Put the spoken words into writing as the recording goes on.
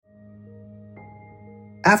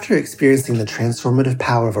After experiencing the transformative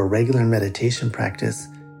power of a regular meditation practice,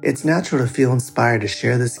 it's natural to feel inspired to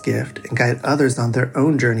share this gift and guide others on their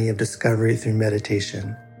own journey of discovery through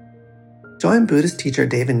meditation. Join Buddhist teacher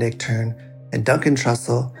David Nichtern and Duncan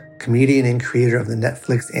Trussell, comedian and creator of the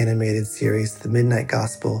Netflix animated series The Midnight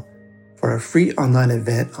Gospel, for a free online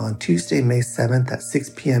event on Tuesday, May 7th at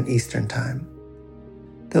 6 p.m. Eastern Time.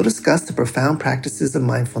 They'll discuss the profound practices of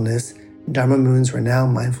mindfulness in Dharma Moon's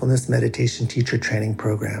renowned mindfulness meditation teacher training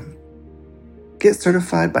program. Get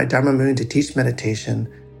certified by Dharma Moon to teach meditation,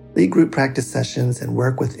 lead group practice sessions, and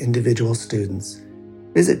work with individual students.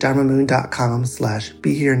 Visit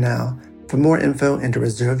dharmamoon.com/beherenow for more info and to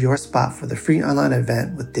reserve your spot for the free online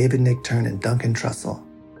event with David Nichtern and Duncan Trussell.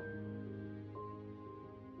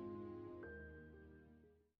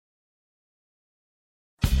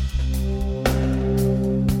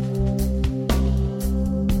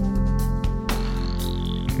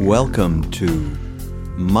 Welcome to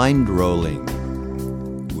Mind Rolling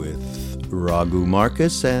with Raghu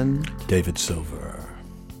Marcus and David Silver.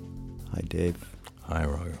 Hi, Dave. Hi,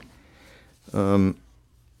 Raghu.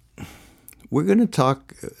 We're going to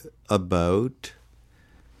talk about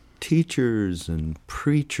teachers and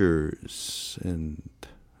preachers and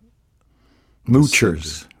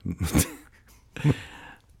moochers.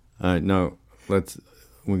 No,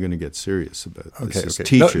 we're going to get serious about this. Okay.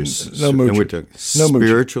 Teachers. No moochers. And we're talking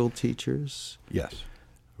spiritual teachers? Yes.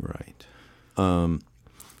 Right.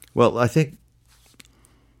 Well, I think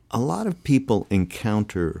a lot of people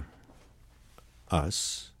encounter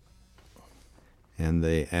us and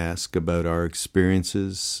they ask about our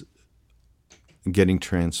experiences getting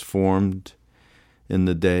transformed in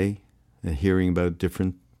the day and hearing about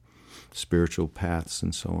different spiritual paths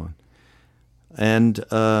and so on. And,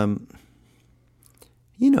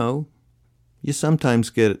 you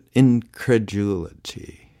sometimes get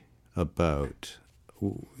incredulity about,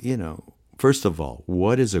 first of all,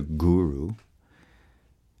 what is a guru?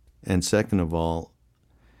 And second of all,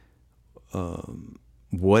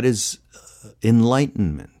 what is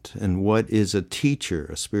enlightenment? And what is a teacher,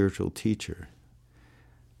 a spiritual teacher?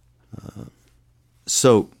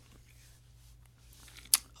 So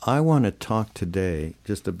I want to talk today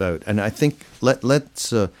just about, and I think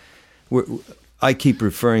I keep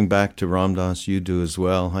referring back to Ram Dass, you do as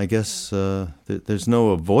well. I guess there's no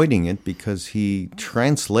avoiding it because he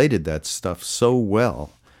translated that stuff so well.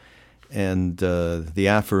 And the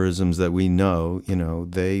aphorisms that we know,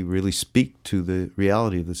 they really speak to the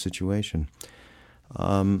reality of the situation.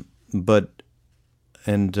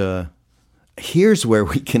 Here's where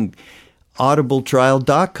we can,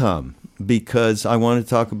 audibletrial.com, because I want to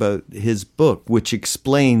talk about his book, which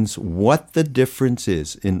explains what the difference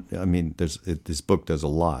is. This book does a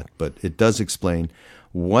lot, but it does explain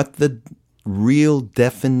what the real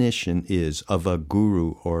definition is of a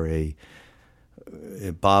guru or a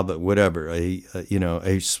Baba, whatever, a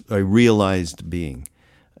realized being,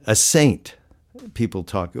 a saint. People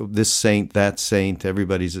talk this saint, that saint.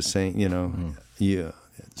 Everybody's a saint, Yeah.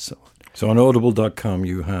 So on audible.com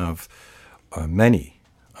you have many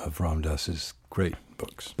of Ram Dass's great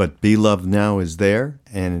books. But Be Loved Now is there,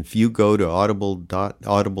 and if you go to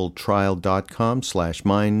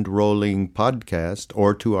audibletrial.com/mindrollingpodcast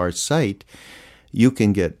or to our site, you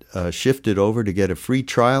can get shifted over to get a free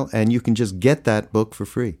trial, and you can just get that book for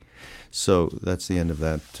free. So that's the end of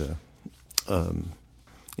that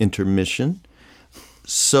intermission.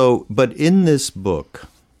 So, but in this book,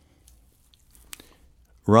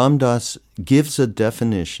 Ram Dass gives a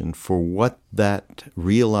definition for what that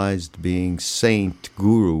realized being, saint,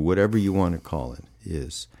 guru, whatever you want to call it,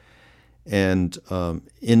 is. And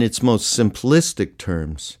in its most simplistic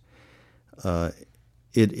terms, it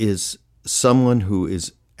is someone who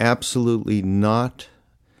is absolutely not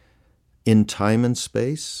in time and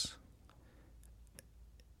space.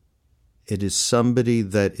 It is somebody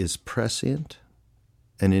that is prescient.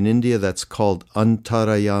 And in India, that's called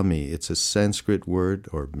antarayami. It's a Sanskrit word,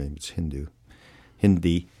 or maybe it's Hindi,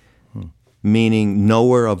 meaning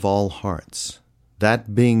knower of all hearts.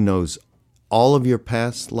 That being knows all of your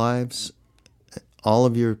past lives, all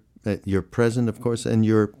of your present, of course, and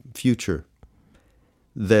your future.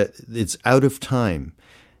 That it's out of time.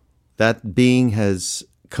 That being has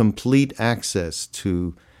complete access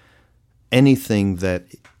to anything that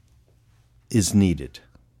is needed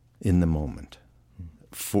in the moment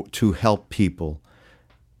to help people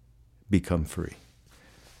become free.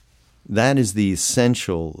 That is the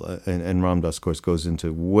essential, and Ram Dass, of course, goes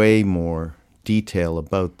into way more detail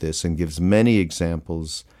about this and gives many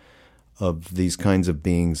examples of these kinds of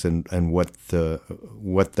beings and what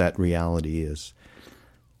that reality is.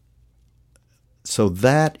 So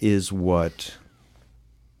that is what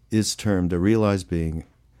is termed a realized being,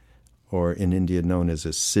 or in India known as a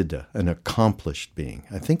siddha, an accomplished being.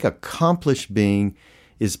 I think accomplished being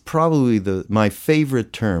is probably my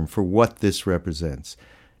favorite term for what this represents.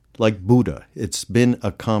 Like Buddha, it's been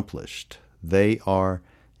accomplished. They are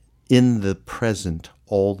in the present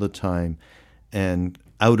all the time and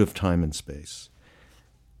out of time and space.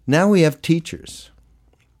 Now we have teachers.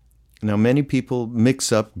 Now many people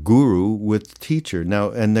mix up guru with teacher. Now,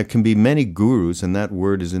 and there can be many gurus, and that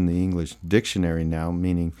word is in the English dictionary now,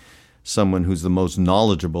 meaning someone who's the most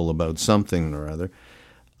knowledgeable about something or other.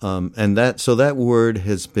 And that word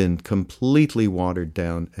has been completely watered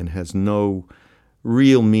down and has no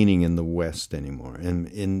real meaning in the West anymore. And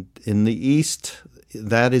in the East,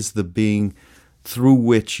 that is the being through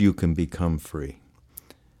which you can become free.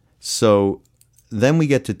 So then we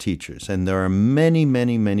get to teachers, and there are many,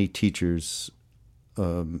 many, many teachers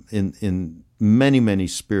in many, many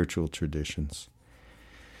spiritual traditions.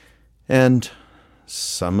 And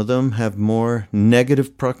some of them have more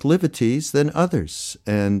negative proclivities than others,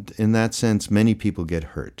 and in that sense, many people get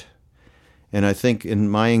hurt. And I think in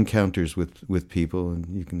my encounters with people, and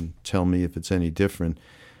you can tell me if it's any different,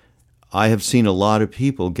 I have seen a lot of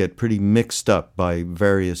people get pretty mixed up by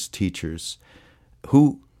various teachers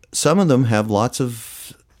who, some of them have lots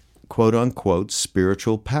of quote-unquote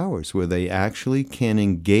spiritual powers where they actually can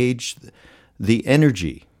engage the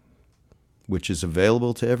energy, which is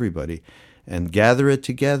available to everybody, and gather it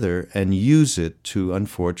together and use it to,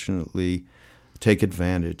 unfortunately, take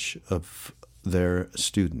advantage of their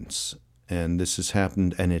students. And this has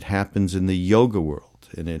happened, and it happens in the yoga world,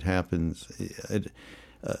 and it happens,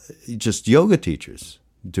 just yoga teachers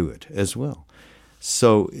do it as well.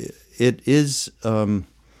 So it is,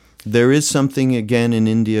 there is something, again, in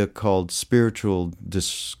India called spiritual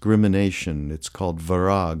discrimination. It's called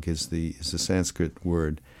varag, is the Sanskrit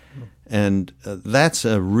word. And that's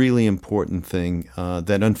a really important thing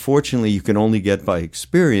that unfortunately you can only get by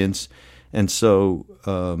experience. And so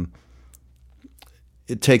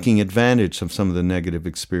taking advantage of some of the negative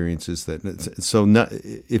experiences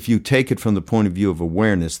if you take it from the point of view of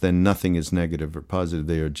awareness, then nothing is negative or positive.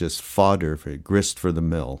 They are just fodder, grist for the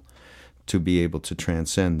mill to be able to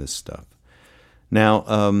transcend this stuff. Now,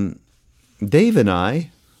 Dave and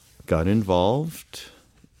I got involved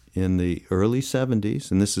in the early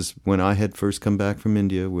 70s, and this is when I had first come back from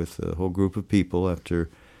India with a whole group of people after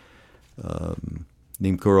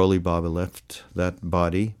Neem Karoli Baba left that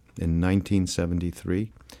body in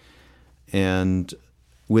 1973. And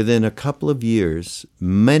within a couple of years,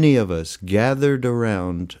 many of us gathered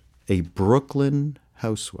around a Brooklyn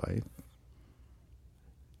housewife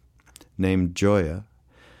named Joya,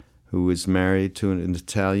 who was married to an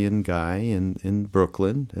Italian guy in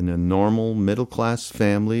Brooklyn, in a normal middle-class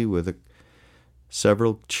family with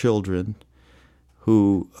several children,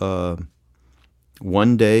 who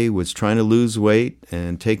one day was trying to lose weight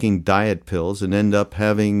and taking diet pills and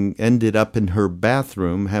ended up in her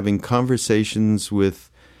bathroom having conversations with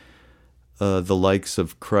the likes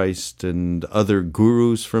of Christ and other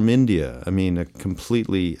gurus from India. I mean, a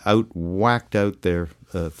completely whacked out there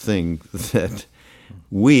thing that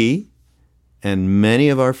we and many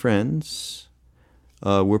of our friends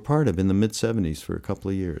were part of in the mid-'70s for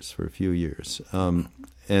a few years.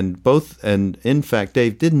 And in fact,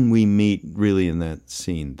 Dave, didn't we meet really in that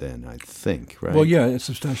scene then, I think, right? Well, yeah,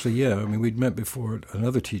 substantially, yeah. I mean, we'd met before and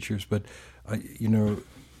other teachers, but,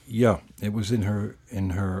 it was in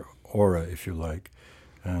her aura, if you like.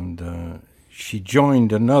 And she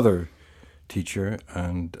joined another teacher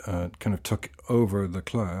and kind of took over the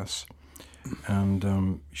class.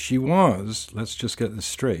 And she was, let's just get this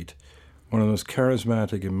straight, one of the most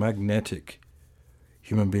charismatic and magnetic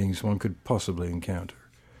human beings one could possibly encounter.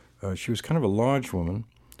 She was kind of a large woman,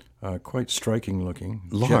 quite striking looking.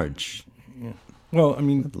 Large? Yeah. Well, I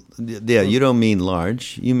mean... Yeah, you don't mean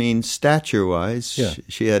large. You mean stature-wise. Yeah.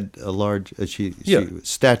 She had a large... She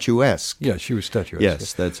statuesque. Yeah, she was statuesque.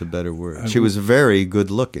 Yes, that's a better word. She was very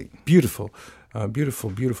good-looking. Beautiful.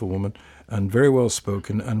 Beautiful woman, and very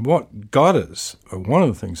well-spoken. And what got us, or one of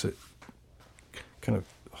the things that kind of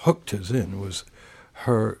hooked us in, was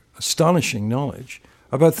her astonishing knowledge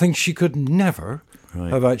about things she could never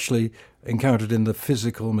have actually encountered in the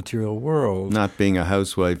physical material world. Not being a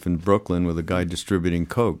housewife in Brooklyn with a guy distributing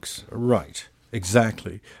cokes. Right,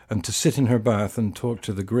 exactly. And to sit in her bath and talk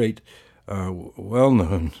to the great,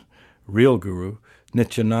 well-known real guru,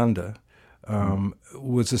 Nityananda,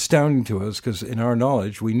 was astounding to us because in our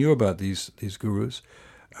knowledge we knew about these gurus,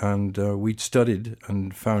 and we'd studied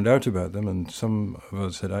and found out about them, and some of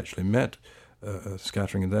us had actually met a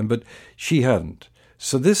scattering of them, but she hadn't.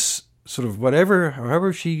 So this sort of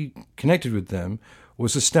however she connected with them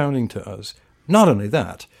was astounding to us. Not only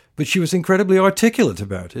that, but she was incredibly articulate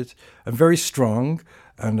about it, and very strong,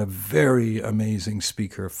 and a very amazing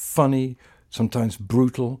speaker. Funny, sometimes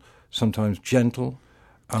brutal, sometimes gentle.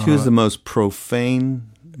 She was the most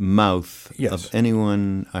profane mouth Yes. of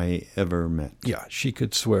anyone I ever met. Yeah, she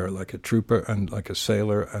could swear like a trooper and like a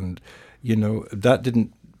sailor, and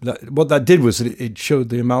what that did was it showed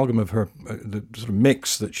the amalgam of her, the sort of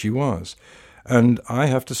mix that she was. And I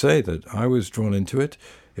have to say that I was drawn into it.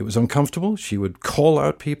 It was uncomfortable. She would call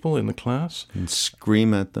out people in the class. And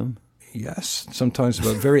scream at them. Yes, sometimes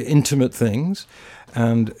about very intimate things.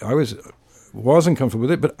 And I was uncomfortable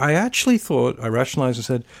with it, but I actually thought, I rationalized and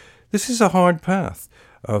said, this is a hard path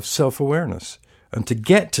of self-awareness. And to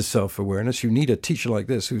get to self-awareness, you need a teacher like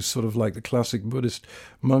this, who's sort of like the classic Buddhist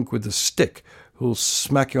monk with the stick, who'll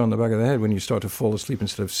smack you on the back of the head when you start to fall asleep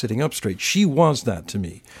instead of sitting up straight. She was that to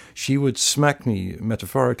me. She would smack me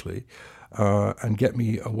metaphorically and get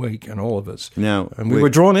me awake, and all of us. And we were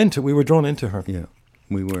drawn into her. Yeah,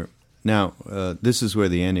 we were. Now, this is where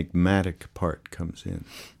the enigmatic part comes in,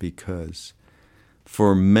 because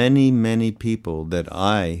for many, many people that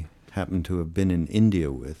I happen to have been in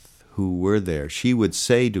India with who were there, she would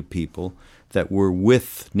say to people that were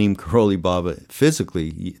with Neem Karoli Baba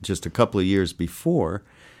physically just a couple of years before,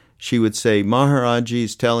 she would say,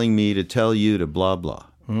 Maharaji's telling me to tell you to blah, blah.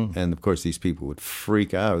 And, of course, these people would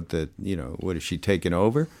freak out that, what, is she taking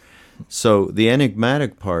over? So the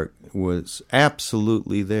enigmatic part was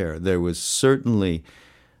absolutely there. There was certainly,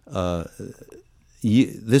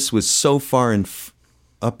 this was so far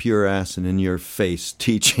up your ass and in your face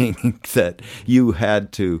teaching that you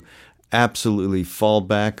had to absolutely fall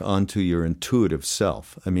back onto your intuitive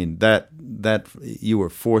self. I mean, that you were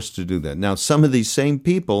forced to do that. Now, some of these same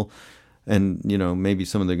people, and maybe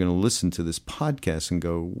some of them are going to listen to this podcast and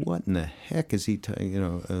go, "What in the heck is he?"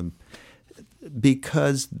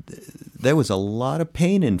 Because there was a lot of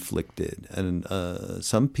pain inflicted, and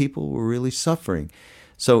some people were really suffering.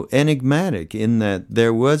 So enigmatic in that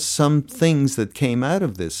there was some things that came out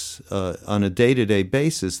of this on a day-to-day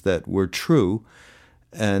basis that were true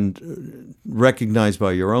and recognized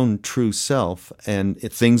by your own true self, and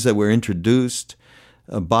things that were introduced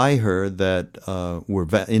by her that were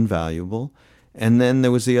invaluable. And then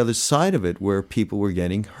there was the other side of it where people were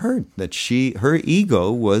getting hurt, that her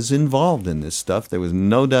ego was involved in this stuff. There was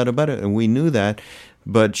no doubt about it, and we knew that.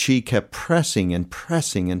 But she kept pressing and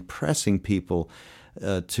pressing and pressing people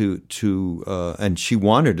and she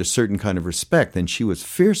wanted a certain kind of respect, and she was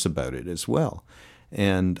fierce about it as well.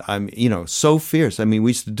 And I'm, so fierce. I mean,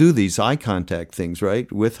 we used to do these eye contact things, right,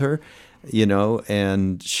 with her,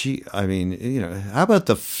 and she, how about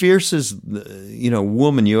the fiercest,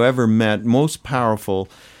 woman you ever met, most powerful,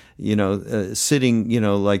 sitting,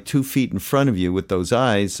 like 2 feet in front of you with those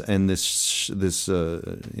eyes and this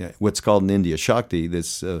what's called in India Shakti,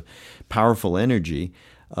 this powerful energy.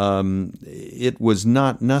 It was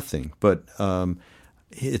not nothing, but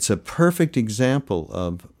it's a perfect example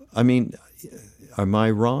of, am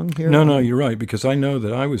I wrong here? No, you're right, because I know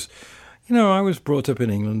that I was brought up in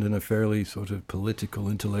England in a fairly sort of political,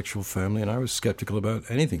 intellectual family, and I was skeptical about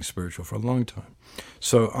anything spiritual for a long time.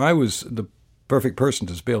 So I was the perfect person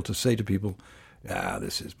to be able to say to people,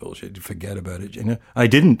 this is bullshit, forget about it. I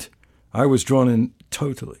didn't. I was drawn in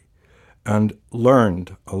totally and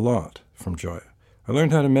learned a lot from Jaya. I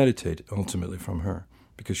learned how to meditate ultimately from her,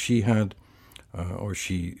 because she had, or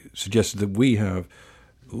she suggested that we have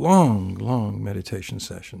long meditation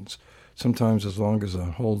sessions, sometimes as long as a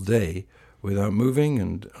whole day without moving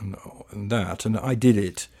and that. And I did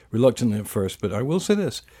it reluctantly at first, but I will say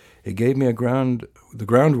this, it gave me the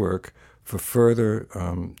groundwork for further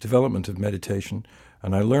development of meditation,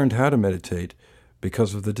 and I learned how to meditate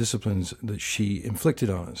because of the disciplines that she inflicted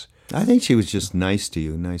on us. I think she was just nice to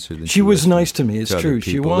you, nicer than she was nice to me. It's true.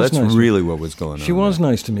 She was That's nice. really what was going on. She was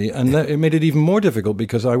nice to me, and it made it even more difficult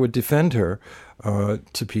because I would defend her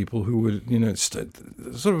to people who would,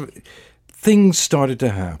 sort of things started to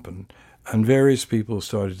happen, and various people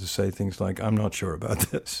started to say things like, "I'm not sure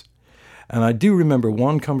about this." And I do remember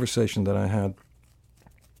one conversation that I had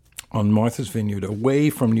on Martha's Vineyard, away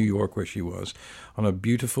from New York where she was, on a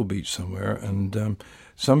beautiful beach somewhere, and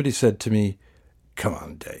somebody said to me, "Come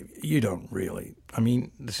on, Dave, you don't really,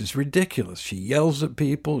 this is ridiculous. She yells at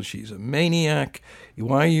people. She's a maniac.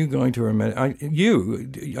 Why are you going to her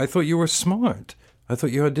I thought you were smart. I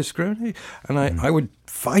thought you had discrimination." And I would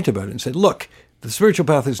fight about it and say, look, the spiritual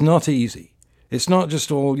path is not easy. It's not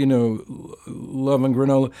just all, love and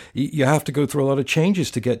granola. You have to go through a lot of changes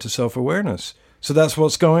to get to self-awareness. So that's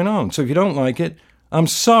what's going on. So if you don't like it, I'm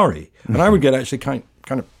sorry. And I would get actually kind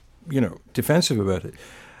of, defensive about it.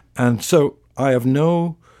 And so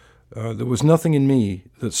there was nothing in me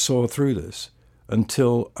that saw through this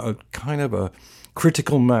until a kind of a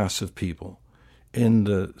critical mass of people in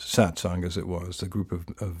the satsang, as it was, the group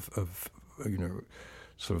of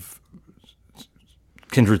sort of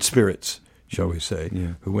kindred spirits, shall we say,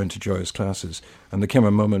 who went to Joya's classes. And there came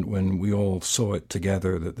a moment when we all saw it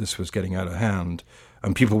together that this was getting out of hand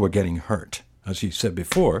and people were getting hurt, as you said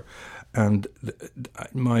before. And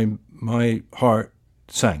my heart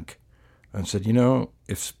sank and said,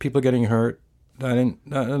 if people are getting hurt, that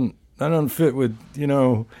don't fit with,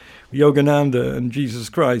 Yogananda and Jesus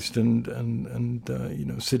Christ and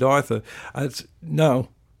Siddhartha. No,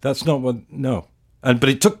 that's not what, no. But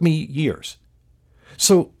it took me years.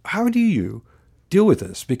 So how do you deal with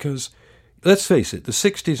this? Because let's face it, the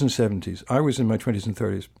 60s and 70s, I was in my 20s and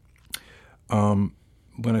 30s.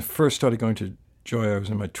 When I first started going to Joya, I was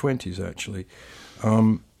in my 20s, actually.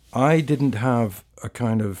 I didn't have a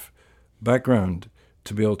kind of background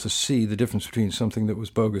to be able to see the difference between something that was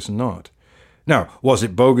bogus and not. Now, was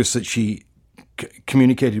it bogus that she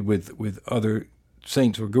communicated with other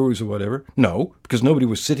saints or gurus or whatever? No, because nobody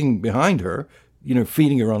was sitting behind her,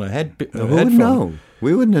 feeding her on a headphone. Who would know?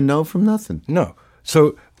 We wouldn't have known from nothing. No.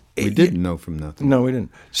 So we didn't know from nothing. No, we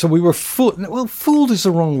didn't. So we were fooled. Well, fooled is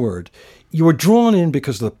the wrong word. You were drawn in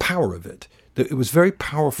because of the power of it. It was very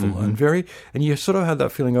powerful and you sort of had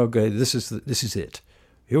that feeling, okay, this is it.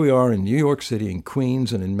 Here we are in New York City, in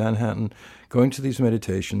Queens and in Manhattan, going to these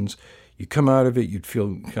meditations. You come out of it, you'd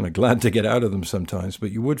feel kind of glad to get out of them sometimes,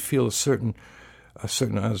 but you would feel a certain,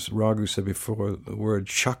 as Raghu said before, the word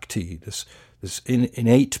Shakti, this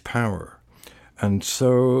innate power. And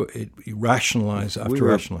so you rationalize after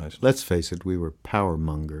rationalize. Let's face it, we were power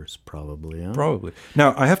mongers, probably. Huh? Probably.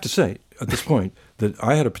 Now, I have to say, at this point, that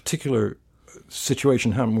I had a particular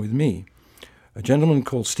situation happen with me. A gentleman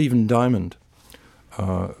called Stephen Diamond,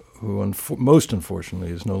 who most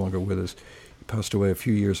unfortunately is no longer with us, he passed away a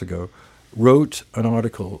few years ago, wrote an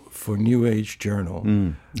article for New Age Journal,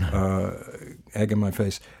 egg in my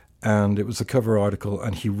face, and it was a cover article,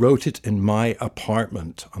 and he wrote it in my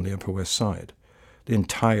apartment on the Upper West Side.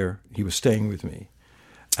 He was staying with me.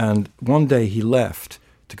 And one day he left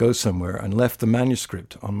to go somewhere and left the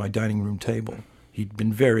manuscript on my dining room table. He'd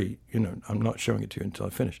been very, I'm not showing it to you until I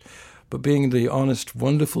finish. But being the honest,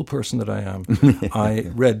 wonderful person that I am,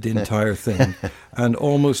 I read the entire thing and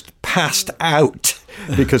almost passed out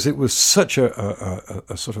because it was such a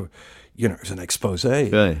sort of, it was an expose.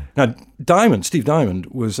 Right. Now, Steve Diamond,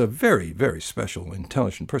 was a very, very special,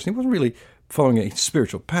 intelligent person. He wasn't really following a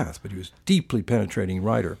spiritual path, but he was a deeply penetrating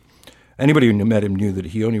writer. Anybody who met him knew that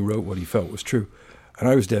he only wrote what he felt was true. And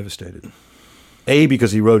I was devastated. A,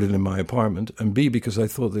 because he wrote it in my apartment, and B, because I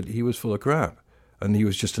thought that he was full of crap. And he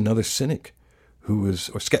was just another cynic or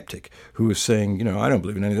skeptic, who was saying, I don't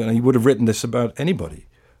believe in anything. And he would have written this about anybody.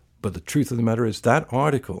 But the truth of the matter is that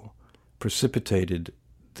article precipitated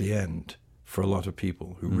the end for a lot of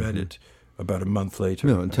people who read it about a month later.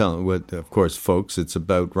 No, of course, folks, it's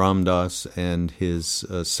about Ram Dass and his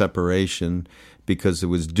separation, because it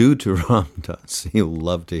was due to Ram Dass, he'll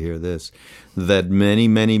love to hear this, that many,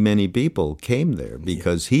 many, many people came there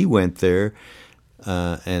because he went there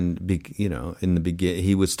in the beginning,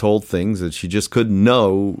 he was told things that she just couldn't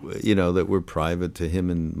know, that were private to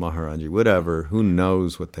him and Maharaji, whatever. Who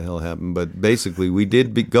knows what the hell happened? But basically, we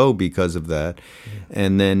did go because of that. Yeah.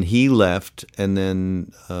 And then he left, and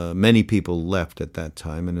then many people left at that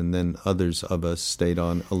time, and then others of us stayed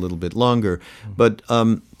on a little bit longer. But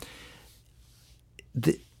what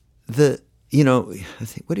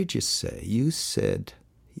did you say? You said,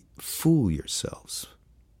 "Fool yourselves."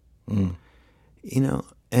 Mm.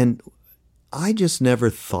 And I just never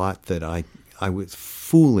thought that I was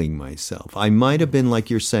fooling myself. I might have been, like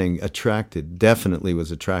you're saying, definitely was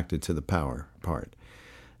attracted to the power part,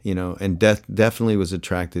 and definitely was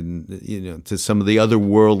attracted, to some of the other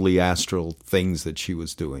worldly astral things that she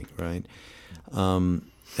was doing, right?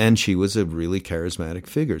 And she was a really charismatic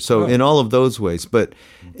figure. So in all of those ways, but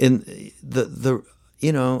in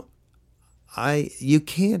you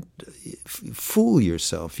can't fool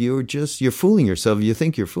yourself. You're fooling yourself. You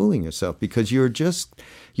think you're fooling yourself because you're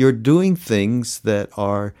doing things that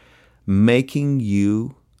are making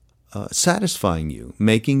you, satisfying you,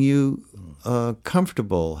 making you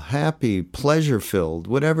comfortable, happy, pleasure-filled,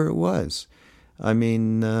 whatever it was. I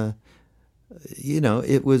mean,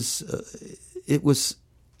 it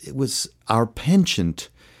was our penchant,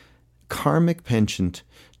 karmic penchant,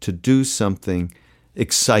 to do something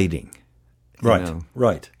exciting.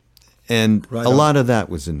 Right. And a lot of that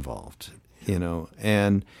was involved.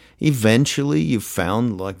 and eventually you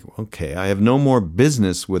found like, okay, I have no more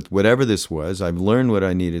business with whatever this was. I've learned what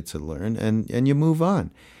I needed to learn, and you move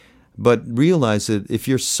on. But realize that if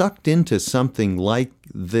you're sucked into something like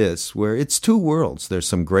this, where it's two worlds, there's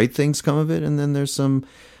some great things come of it, and then there's some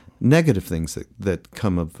negative things that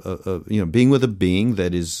come of being with a being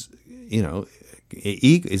that is,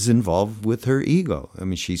 is involved with her ego. I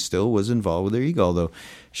mean, she still was involved with her ego, although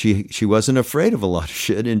she wasn't afraid of a lot of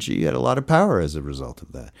shit, and she had a lot of power as a result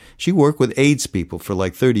of that. She worked with AIDS people for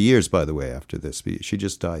like 30 years, by the way, after this. She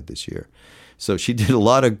just died this year. So she did a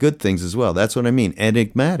lot of good things as well. That's what I mean,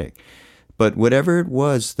 enigmatic. But whatever it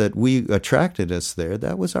was that we attracted us there,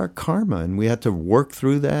 that was our karma, and we had to work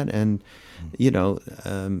through that. And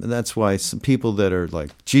that's why some people that are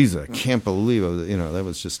like, Jesus, I can't believe it, that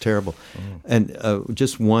was just terrible. And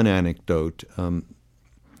just one anecdote.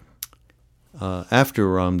 After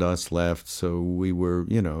Ram Dass left, so we were,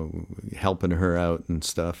 helping her out and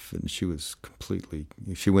stuff, and she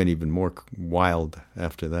went even more wild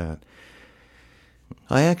after that.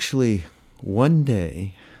 I actually, one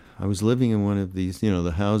day, I was living in one of these,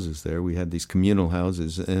 the houses there. We had these communal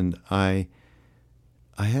houses, and I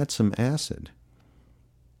had some acid.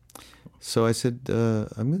 So I said,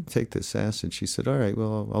 I'm going to take this acid. She said, all right,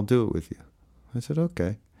 well, I'll do it with you. I said,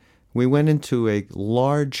 okay. We went into a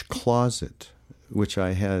large closet, which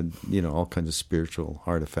I had, all kinds of spiritual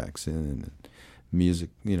artifacts in, and music,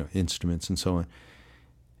 instruments and so on.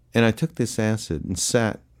 And I took this acid and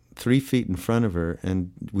sat 3 feet in front of her,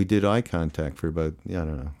 and we did eye contact for about,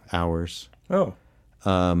 hours. Oh.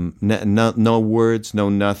 No words, no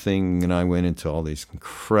nothing, and I went into all these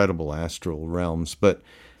incredible astral realms. But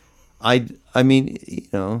I mean,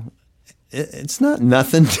 it's not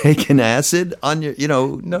nothing taking acid on your,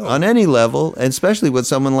 No. on any level, and especially with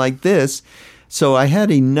someone like this. So I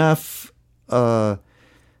had enough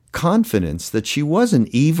confidence that she wasn't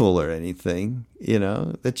evil or anything,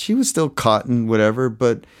 that she was still caught in whatever,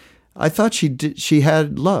 but I thought she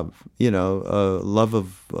had love, love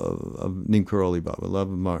of Neem Karoli Baba,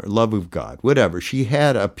 love of God, whatever. She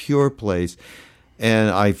had a pure place, and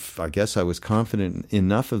I guess I was confident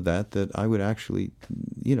enough of that I would actually,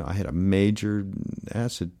 I had a major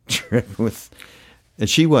acid trip with, and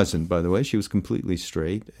she wasn't, by the way. She was completely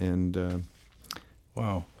straight, and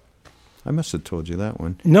wow. I must have told you that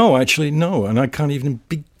one. No, actually, no. And I can't even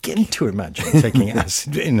begin to imagine taking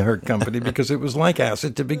acid in her company, because it was like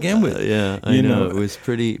acid to begin with. Yeah, I know. It was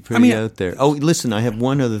pretty out there. Oh, listen, I have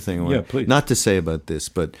one other thing I want please. Not to say about this,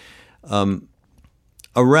 but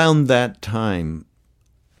around that time,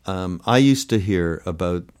 I used to hear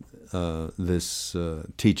about this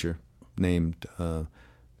teacher named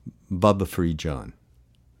Baba Free John.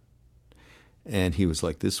 And he was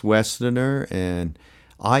like this Westerner, and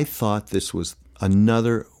I thought this was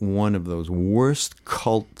another one of those worst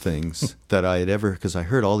cult things that I had ever, because I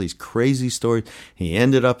heard all these crazy stories. He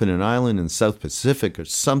ended up in an island in the South Pacific or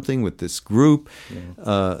something with this group,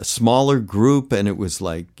 a smaller group, and it was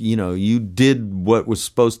like, you did what was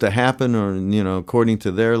supposed to happen, or, according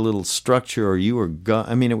to their little structure, or you were gone.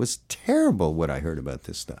 I mean, it was terrible what I heard about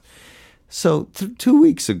this stuff. So 2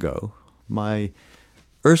 weeks ago, my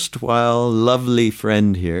erstwhile lovely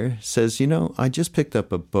friend here says, I just picked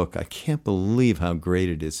up a book. I can't believe how great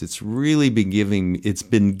it is. It's really been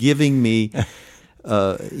giving me,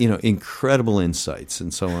 incredible insights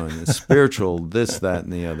and so on. Spiritual, this, that,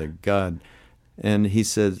 and the other. God. And I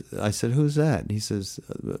said, who's that? He says,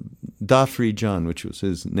 Da Free John, which was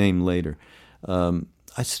his name later. I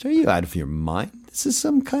said, are you out of your mind? This is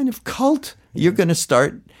some kind of cult. You're going to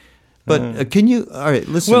start. But can you? All right,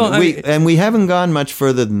 listen. Well, we haven't gone much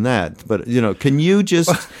further than that. But can you just?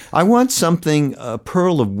 I want something, a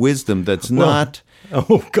pearl of wisdom that's not.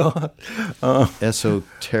 Oh God,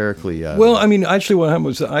 esoterically. Well, I mean, actually, what happened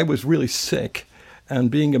was I was really sick, and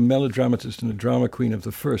being a melodramatist and a drama queen of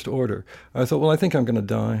the first order, I thought, well, I think I'm going to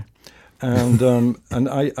die, and and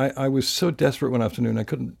I was so desperate one afternoon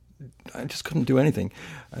I just couldn't do anything.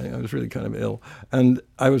 I was really kind of ill. And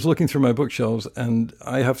I was looking through my bookshelves, and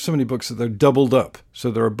I have so many books that they're doubled up.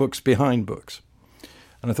 So there are books behind books.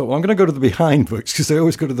 And I thought, well, I'm going to go to the behind books, because I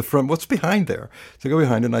always go to the front. What's behind there? So I go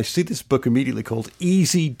behind, and I see this book immediately called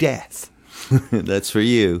Easy Death. That's for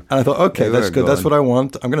you. And I thought, okay, that's good. That's what I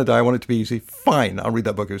want. I'm going to die. I want it to be easy. Fine, I'll read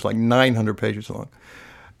that book. It was like 900 pages long.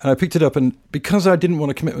 And I picked it up, and because I didn't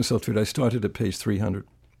want to commit myself to it, I started at page 300.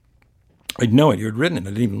 I had no idea who had written it. I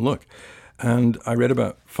didn't even look. And I read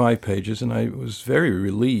about 5 pages, and I was very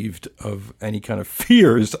relieved of any kind of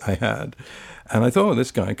fears I had. And I thought, oh,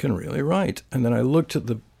 this guy can really write. And then I looked at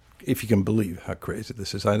if you can believe how crazy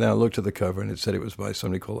this is, I looked at the cover, and it said it was by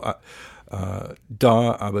somebody called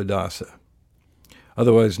Da Abadasa.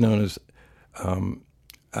 otherwise known as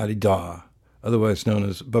Ali Dar, otherwise known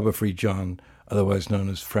as Bubba Free John, otherwise known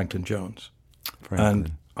as Franklin Jones.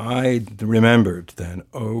 And I remembered then,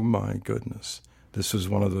 oh my goodness, this was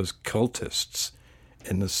one of those cultists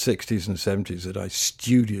in the 60s and 70s that I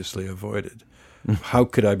studiously avoided. How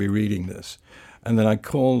could I be reading this? And then I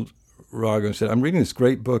called Raghu and said, I'm reading this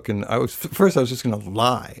great book, and first I was just going to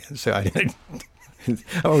lie and say I didn't.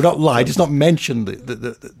 Or not lie, just not mention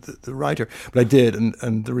the writer. But I did,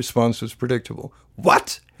 and the response was predictable.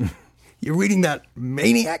 What? You're reading that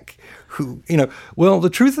maniac who, Well, the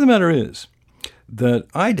truth of the matter is that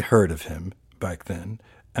I'd heard of him back then,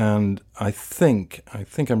 and I think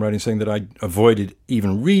I'm right in saying that I avoided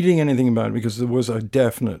even reading anything about it because there was a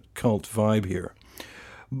definite cult vibe here.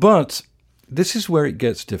 But this is where it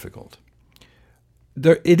gets difficult.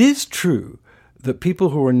 It is true that people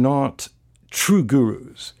who are not true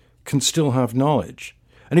gurus can still have knowledge.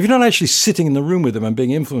 And if you're not actually sitting in the room with them and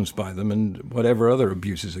being influenced by them and whatever other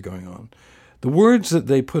abuses are going on, the words that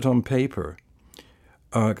they put on paper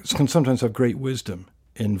can sometimes have great wisdom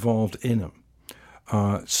involved in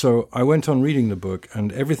them. So I went on reading the book,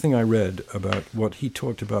 and everything I read about what he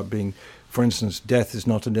talked about being, for instance, death is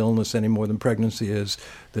not an illness any more than pregnancy is,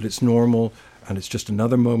 that it's normal, and it's just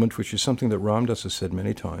another moment, which is something that Ram Dass has said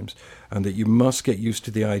many times, and that you must get used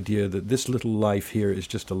to the idea that this little life here is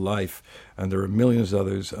just a life, and there are millions of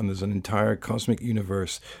others, and there's an entire cosmic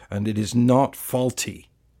universe, and it is not faulty.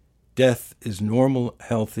 Death is normal,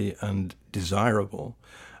 healthy, and desirable.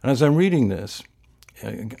 And as I'm reading this,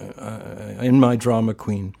 in my drama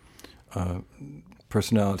queen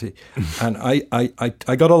personality, and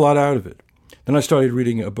I got a lot out of it. Then I started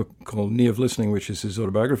reading a book called Knee of Listening, which is his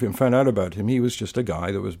autobiography, and found out about him. He was just a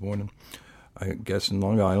guy that was born, I guess, in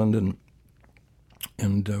Long Island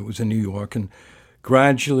and was in New York, and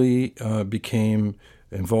gradually became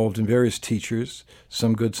involved in various teachers,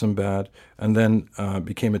 some good, some bad, and then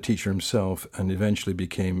became a teacher himself, and eventually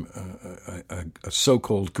became a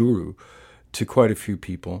so-called guru to quite a few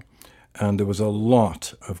people. And there was a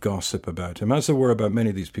lot of gossip about him, as there were about many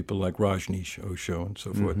of these people like Rajneesh, Osho, and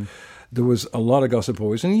so forth. There was a lot of gossip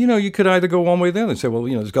always. And, you could either go one way or the other and say, well,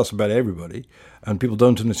 there's gossip about everybody, and people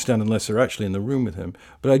don't understand unless they're actually in the room with him.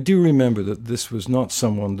 But I do remember that this was not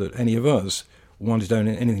someone that any of us wanted to have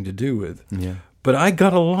anything to do with. Yeah. But I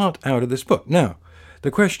got a lot out of this book. Now,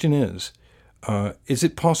 the question is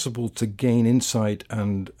it possible to gain insight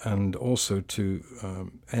and also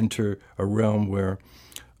to enter a realm where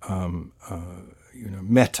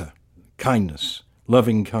metta, kindness,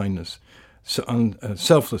 loving kindness,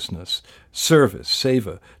 selflessness, service,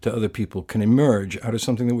 seva to other people can emerge out of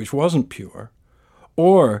something which wasn't pure?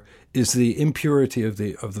 Or is the impurity of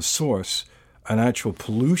the source an actual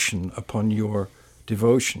pollution upon your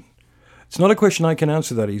devotion? It's not a question I can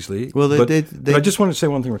answer that easily. Well, but I just want to say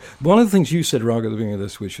one thing. One of the things you said, Raghu, at the beginning of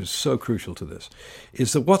this, which is so crucial to this,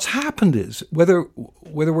 is that what's happened is, whether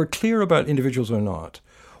we're clear about individuals or not,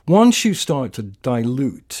 once you start to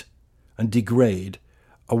dilute and degrade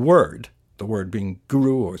a word, the word being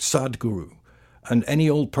guru or sadguru, and any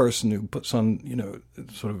old person who puts on,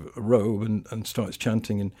 sort of a robe and starts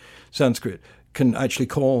chanting in Sanskrit can actually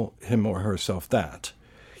call him or herself that.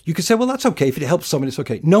 You could say, well, that's okay. If it helps somebody, it's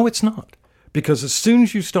okay. No, it's not. Because as soon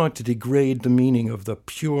as you start to degrade the meaning of the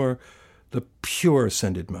pure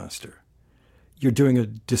ascended master, you're doing a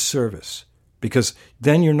disservice. Because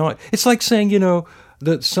then you're not... It's like saying,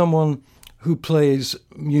 that someone who plays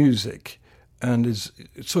music and is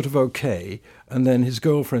sort of okay, and then his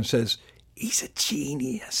girlfriend says, he's a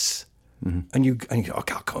genius. Mm-hmm. And you go,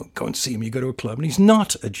 okay, I'll go and see him. You go to a club, and he's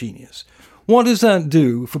not a genius. What does that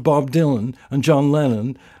do for Bob Dylan and John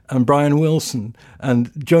Lennon and Brian Wilson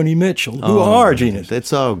and Joni Mitchell, who are geniuses?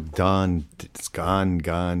 It's all done. It's gone.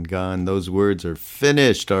 Those words are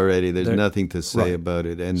finished already. There's nothing to say about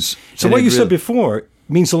it. And so what you said before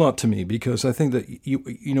means a lot to me, because I think that,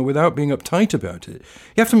 you without being uptight about it,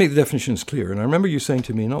 you have to make the definitions clear. And I remember you saying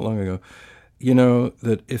to me not long ago,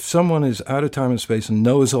 that if someone is out of time and space and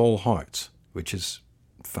knows all hearts, which is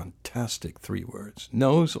fantastic 3 words,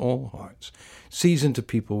 knows all hearts, sees into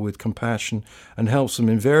people with compassion and helps them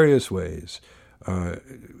in various ways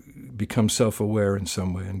become self-aware in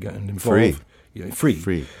some way and get involved.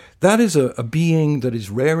 Free. That is a being that is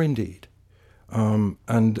rare indeed. And,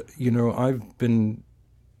 I've been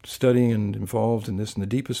studying and involved in this in the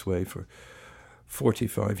deepest way for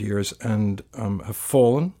 45 years and have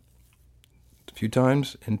fallen a few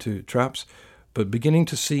times into traps, but beginning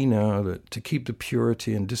to see now that to keep the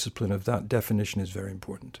purity and discipline of that definition is very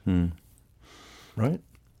important. Right?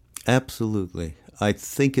 Absolutely. I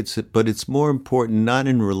think but it's more important, not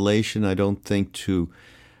in relation, I don't think, to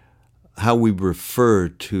how we refer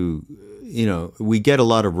to, we get a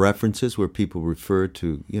lot of references where people refer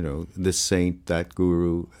to, this saint, that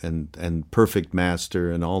guru, and perfect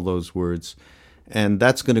master, and all those words. And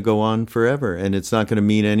that's going to go on forever. And it's not going to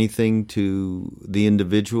mean anything to the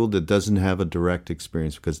individual that doesn't have a direct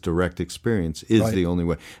experience, because direct experience is the only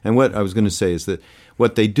way. And what I was going to say is that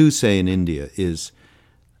what they do say in India is,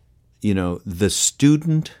 the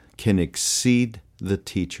student can exceed the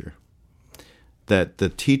teacher. That the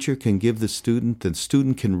teacher can give the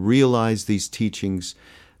student can realize these teachings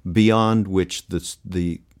beyond which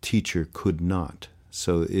the teacher could not.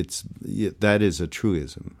 So that is a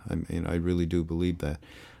truism. I mean, I really do believe that.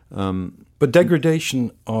 But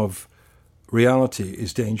degradation of reality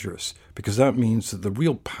is dangerous, because that means that the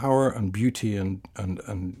real power and beauty and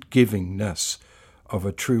givingness of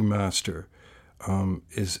a true master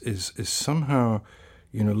is somehow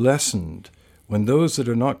lessened when those that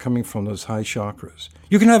are not coming from those high chakras.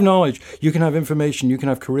 You can have knowledge, you can have information, you can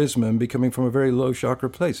have charisma and be coming from a very low chakra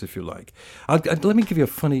place, if you like. Let me give you a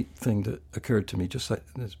funny thing that occurred to me, just like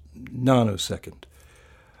this nanosecond.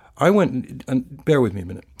 I went, and bear with me a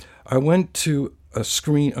minute, I went to a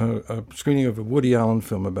screening of a Woody Allen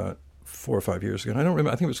film about 4 or 5 years ago, and I don't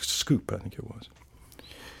remember, I think it was Scoop, I think it was.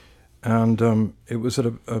 And it was at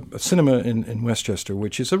a cinema in Westchester,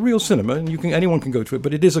 which is a real cinema, and anyone can go to it,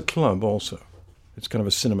 but it is a club also. It's kind of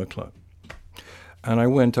a cinema club. And I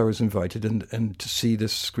was invited and to see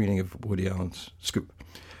this screening of Woody Allen's Scoop.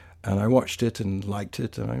 And I watched it and liked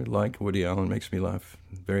it, and I like Woody Allen, makes me laugh,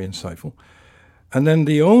 very insightful. And then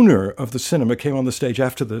the owner of the cinema came on the stage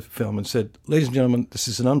after the film and said, "Ladies and gentlemen, this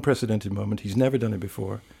is an unprecedented moment. He's never done it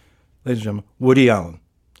before. Ladies and gentlemen, Woody Allen."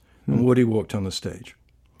 And Woody walked on the stage.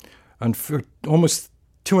 And for almost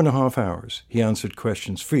 2.5 hours, he answered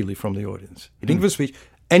questions freely from the audience. He didn't give a speech.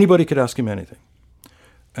 Anybody could ask him anything.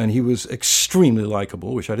 And he was extremely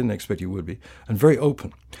likable, which I didn't expect he would be, and very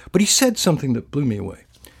open. But he said something that blew me away.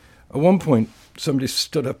 At one point, somebody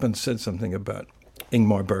stood up and said something about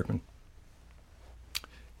Ingmar Bergman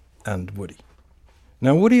and Woody.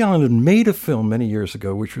 Now, Woody Allen had made a film many years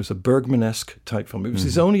ago, which was a Bergman-esque type film. It was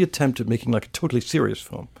his only attempt at making like a totally serious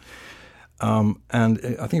film. And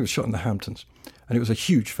I think it was shot in the Hamptons, and it was a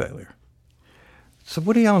huge failure. So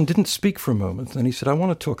Woody Allen didn't speak for a moment, and he said, "I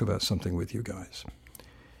want to talk about something with you guys.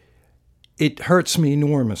 It hurts me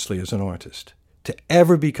enormously as an artist to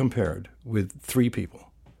ever be compared with 3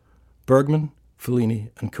 people, Bergman, Fellini,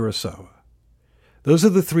 and Kurosawa. Those are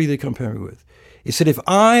the 3 they compare me with. He said, if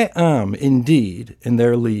I am indeed in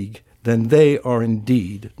their league, then they are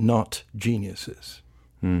indeed not geniuses."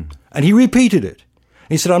 And he repeated it.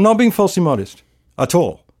 He said, "I'm not being falsely modest at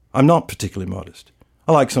all. I'm not particularly modest.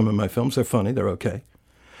 I like some of my films. They're funny. They're okay.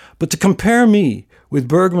 But to compare me with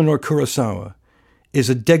Bergman or Kurosawa is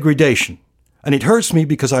a degradation. And it hurts me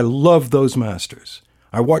because I love those masters.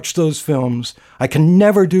 I watch those films. I can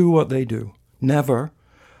never do what they do. Never.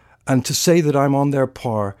 And to say that I'm on their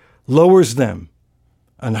par lowers them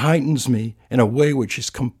and heightens me in a way which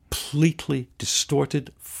is completely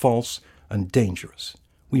distorted, false, and dangerous.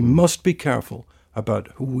 We must be careful about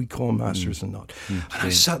who we call masters and not." And I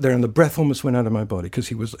sat there and the breath almost went out of my body, because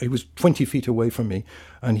he was 20 feet away from me,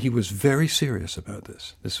 and he was very serious about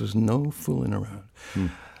this. This was no fooling around.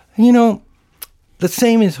 And the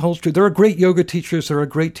same holds true. There are great yoga teachers, there are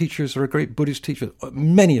great teachers, there are great Buddhist teachers,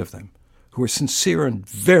 many of them, who are sincere and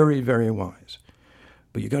very, very wise.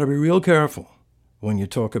 But you got to be real careful when you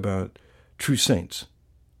talk about true saints,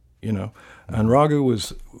 And Raghu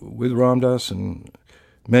was with Ram Dass and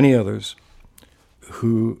many others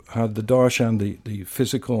who had the darshan, the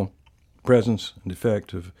physical presence and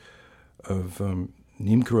effect of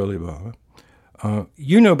Neem Karoli Baba.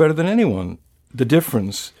 You know better than anyone the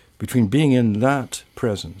difference between being in that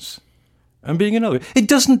presence and being another. It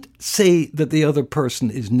doesn't say that the other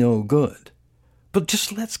person is no good, but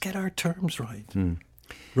just let's get our terms right.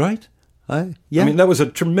 Right? Yeah. I mean, that was a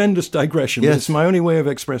tremendous digression. Yes. But it's my only way of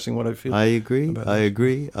expressing what I feel. I agree. I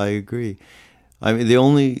agree. I mean, the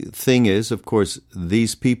only thing is, of course,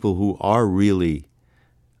 these people who are really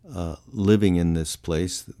living in this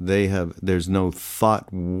place, there's no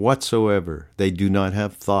thought whatsoever. They do not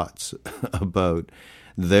have thoughts about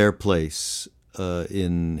their place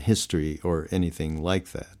in history or anything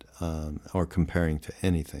like that, or comparing to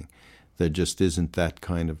anything. There just isn't that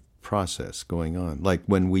kind of process going on. Like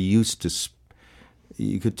when we used to,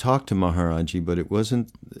 you could talk to Maharaji, but it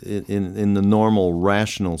wasn't in the normal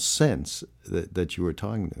rational sense that you were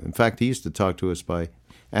talking to. In fact, he used to talk to us by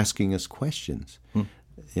asking us questions.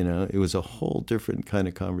 It was a whole different kind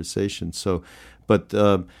of conversation. So, but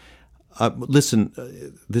listen,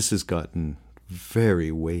 this has gotten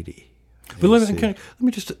very weighty. But let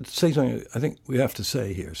me just say something I think we have to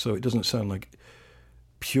say here, so it doesn't sound like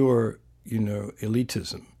pure,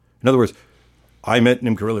 elitism. In other words, I met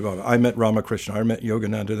Nimkarili Baba, I met Ramakrishna, I met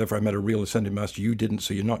Yogananda, therefore I met a real ascended master. You didn't,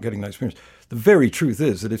 so you're not getting that experience. The very truth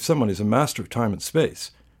is that if someone is a master of time and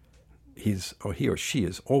space, he or she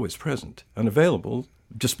is always present and available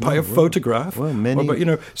just by a photograph. Well,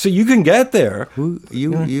 many, so you can get there.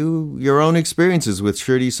 Your own experiences with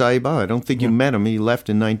Shirdi Sai Baba. I don't think you met him. He left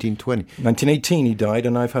in 1920. 1918 he died,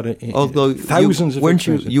 and I've had thousands of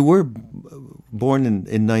experiences. You were born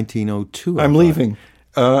in 1902. I'm leaving.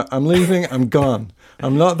 I'm gone.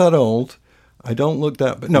 I'm not that old. I don't look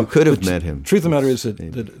that... But no, you could have met him. Truth of the matter is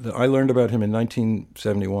that I learned about him in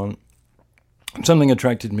 1971. Something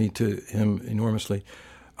attracted me to him enormously.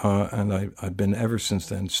 And I've been ever since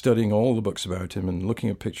then studying all the books about him and looking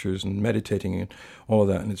at pictures and meditating and all of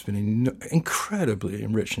that. And it's been incredibly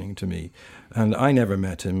enriching to me. And I never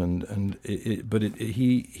met him, but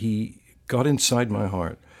he got inside my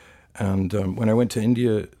heart. And when I went to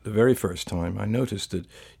India the very first time, I noticed that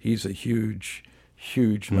he's a huge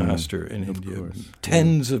master in India. Course.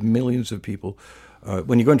 Tens of millions of people.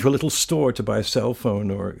 When you go into a little store to buy a cell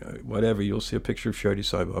phone or whatever, you'll see a picture of Shirdi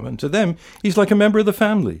Sai Baba. And to them, he's like a member of the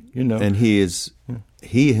family, And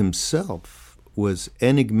he himself was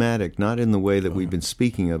enigmatic, not in the way that we've been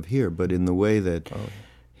speaking of here, but in the way that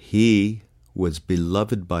he was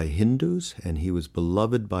beloved by Hindus and he was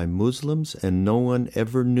beloved by Muslims, and no one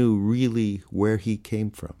ever knew really where he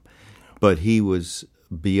came from. But he was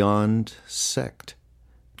beyond sect.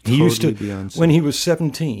 He used to, when he was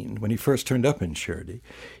 17, when he first turned up in Shirdi,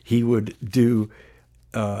 he would do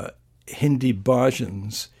Hindi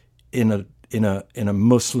bhajans in a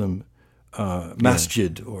Muslim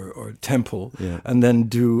masjid or temple, and then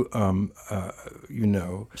do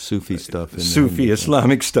Sufi stuff,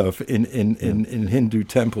 Islamic stuff in Hindu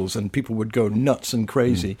temples, and people would go nuts and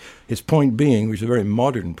crazy. His point being, which is a very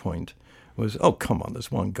modern point, was, oh, come on, there's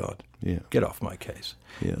one God. Yeah. Get off my case.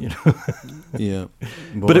 Yeah. Yeah.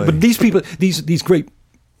 But these people, these great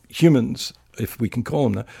humans, if we can call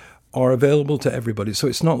them that, are available to everybody. So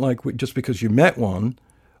it's not like just because you met one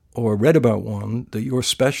or read about one that you're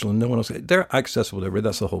special and no one else. They're accessible to everybody.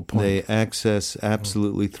 That's the whole point. They access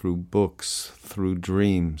absolutely through books, through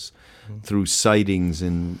dreams, through sightings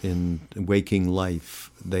in waking life.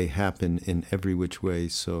 They happen in every which way.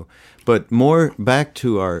 So, but more back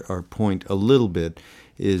to our point a little bit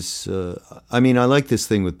is, I like this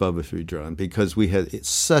thing with Baba Sridharan because we had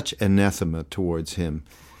such anathema towards him.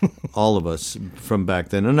 All of us from back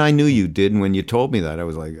then, and I knew you did. And when you told me that, I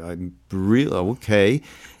was like, "I'm real okay."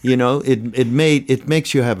 It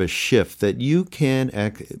makes you have a shift that you can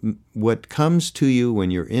act. What comes to you when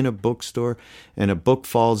you're in a bookstore and a book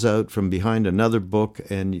falls out from behind another book,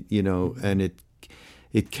 and and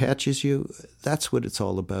it catches you. That's what it's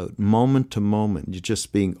all about, moment to moment. You're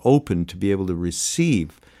just being open to be able to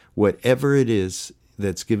receive whatever it is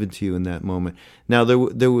that's given to you in that moment. Now,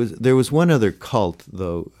 there was one other cult,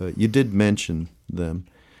 though. You did mention them,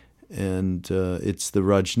 and it's the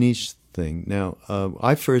Rajneesh thing. Now,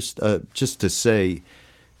 I first, just to say,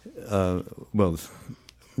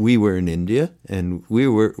 we were in India, and we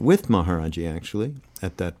were with Maharaji, actually,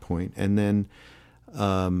 at that point. And then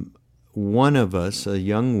one of us, a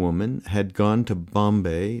young woman, had gone to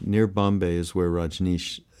Bombay. Near Bombay is where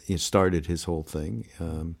Rajneesh started his whole thing.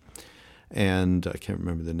 And I can't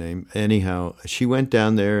remember the name. Anyhow, she went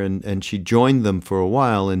down there and she joined them for a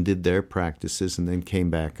while and did their practices and then came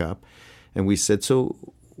back up. And we said, so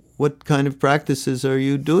what kind of practices are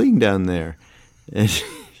you doing down there? And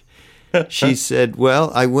she said,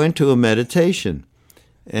 well, I went to a meditation.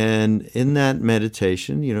 And in that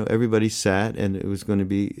meditation, everybody sat and it was going to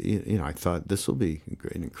be, I thought this will be a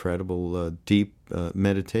great, incredible, deep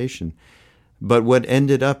meditation. But what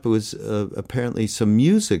ended up was apparently some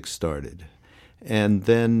music started. And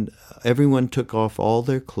then everyone took off all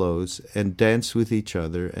their clothes and danced with each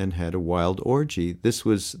other and had a wild orgy. This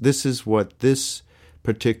is what this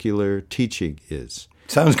particular teaching is.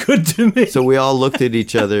 Sounds good to me. So we all looked at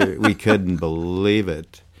each other. We couldn't believe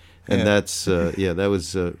it. And that's, that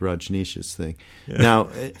was Rajneesh's thing. Yeah. Now,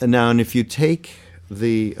 and if you take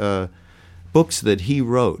the books that he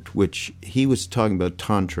wrote, which he was talking about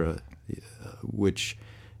Tantra, which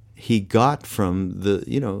he got from the,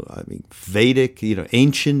 Vedic,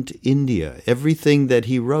 ancient India. Everything that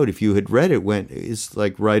he wrote, if you had read it, is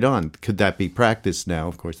like right on. Could that be practiced now?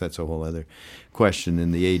 Of course, that's a whole other question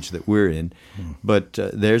in the age that we're in. But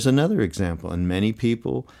there's another example. And many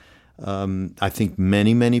people, I think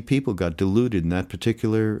many people got deluded in that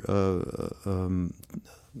particular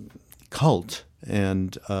cult.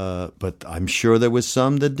 And but I'm sure there was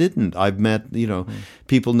some that didn't. I've met,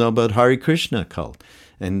 people know about Hare Krishna cult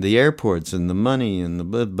and the airports and the money and the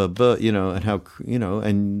blah, blah, blah, and how,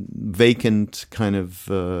 and vacant kind of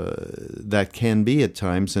that can be at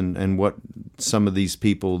times, and what some of these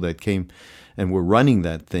people that came and were running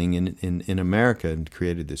that thing in America and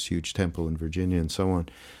created this huge temple in Virginia and so on.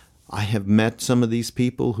 I have met some of these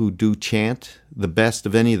people who do chant the best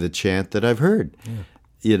of any of the chant that I've heard.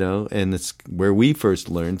 Yeah. And it's where we first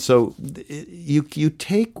learned. So you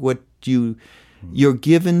take what you're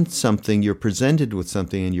given something, you're presented with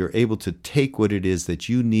something, and you're able to take what it is that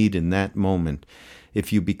you need in that moment.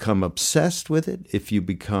 If you become obsessed with it, if you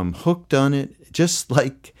become hooked on it, just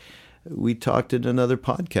like we talked in another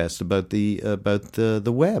podcast about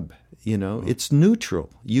the web, it's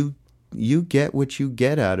neutral. You get what you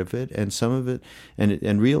get out of it, and some of it,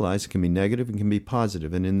 and realize it can be negative and can be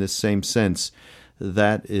positive. And in this same sense,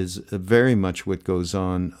 that is very much what goes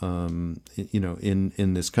on,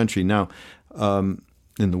 in this country now, in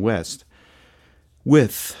the West,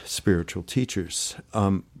 with spiritual teachers.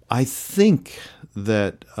 I think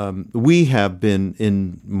that we have been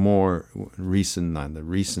in more recent, not the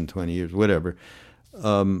recent 20 years, whatever.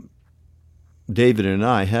 David and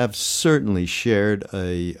I have certainly shared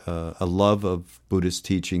a love of Buddhist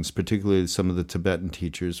teachings, particularly some of the Tibetan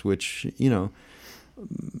teachers, which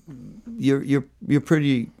you're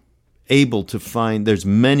pretty able to find. There's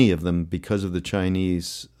many of them because of the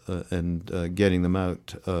Chinese and getting them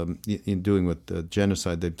out in doing what the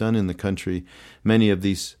genocide they've done in the country. Many of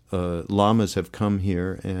these lamas have come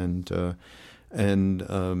here and are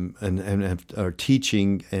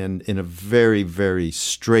teaching and in a very, very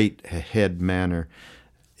straight ahead manner.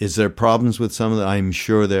 Is there problems with some of that? I'm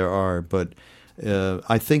sure there are, but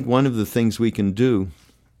I think one of the things we can do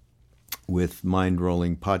with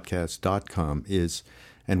mindrollingpodcast.com is,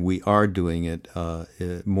 and we are doing it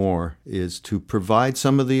more, is to provide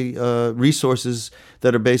some of the resources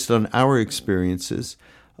that are based on our experiences.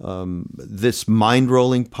 This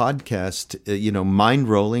mind-rolling podcast,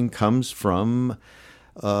 mind-rolling comes from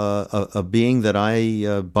a being that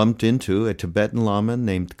I bumped into, a Tibetan Lama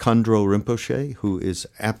named Khandro Rinpoche, who is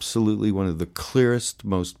absolutely one of the clearest,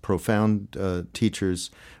 most profound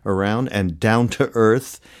teachers around, and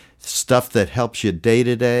down-to-earth, stuff that helps you day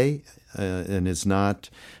to day and is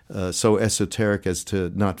not so esoteric as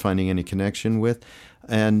to not finding any connection with.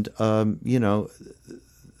 And,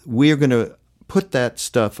 we are going to put that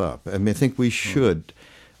stuff up. I mean, I think we should.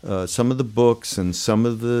 Some of the books and some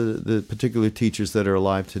of the particular teachers that are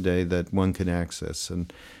alive today that one can access.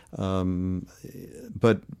 And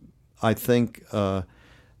but I think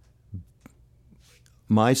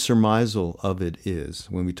my surmisal of it is,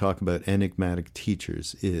 when we talk about enigmatic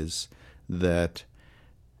teachers, is that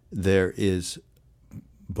there is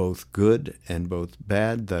both good and both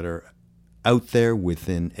bad that are out there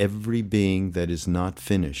within every being that is not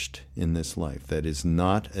finished in this life, that is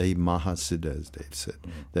not a Mahasiddha, as Dave said,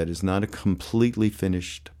 that is not a completely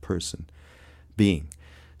finished being.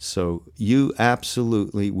 So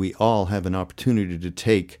we all have an opportunity to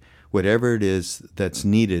take whatever it is that's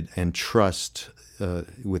needed and trust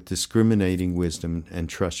with discriminating wisdom and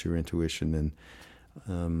trust your intuition.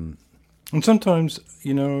 And sometimes,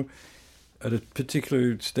 at a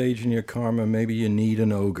particular stage in your karma, maybe you need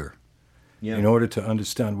an ogre. Yeah. In order to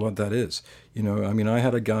understand what that is. I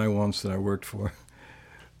had a guy once that I worked for,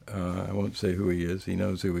 I won't say who he is, he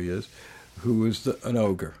knows who he is, who was an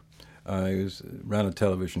ogre. I ran a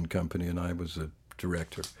television company and I was a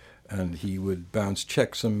director. And he would bounce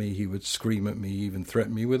checks on me, he would scream at me, even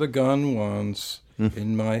threaten me with a gun once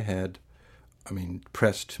in my head,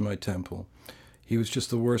 pressed to my temple. He was just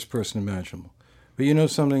the worst person imaginable. But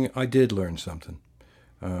something, I did learn something.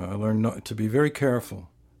 I learned not to be very careful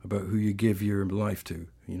about who you give your life to,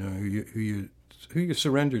 who you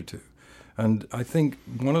surrender to. And I think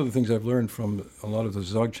one of the things I've learned from a lot of the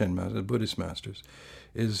Dzogchen masters, the Buddhist masters,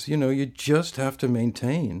 is, you just have to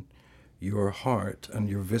maintain your heart and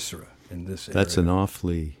your viscera in this area. That's an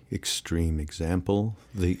awfully extreme example.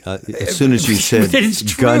 As soon as you said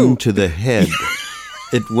gun to the head,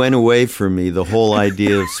 it went away for me, the whole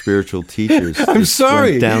idea of spiritual teachers. I'm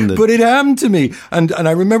sorry, but it happened to me. And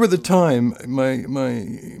I remember the time, my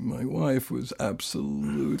wife was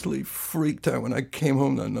absolutely freaked out when I came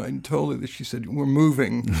home that night and told her that. She said, we're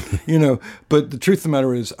moving, But the truth of the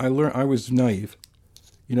matter is, I was naive.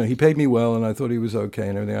 He paid me well, and I thought he was okay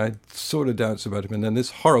and everything. I had sort of doubts about him, and then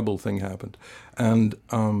this horrible thing happened. And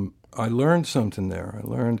I learned something there.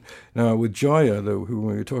 Now with Joya, who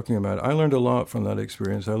we were talking about, I learned a lot from that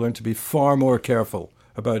experience. I learned to be far more careful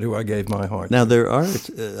about who I gave my heart Now, to. there are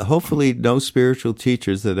hopefully no spiritual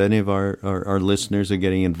teachers that any of our listeners are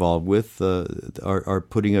getting involved with are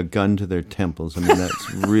putting a gun to their temples. I mean,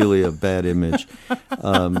 that's really a bad image.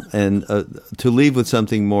 And to leave with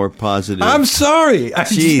something more positive. I'm sorry.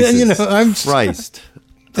 Jesus I'm Christ.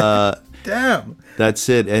 Damn. That's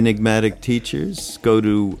it. Enigmatic teachers, go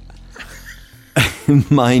to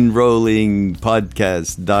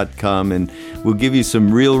mindrollingpodcast.com and we'll give you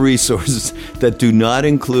some real resources that do not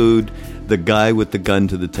include the guy with the gun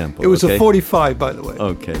to the temple. It was okay? a 45, by the way.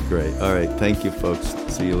 Okay, great. All right. Thank you, folks.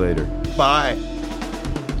 See you later. Bye.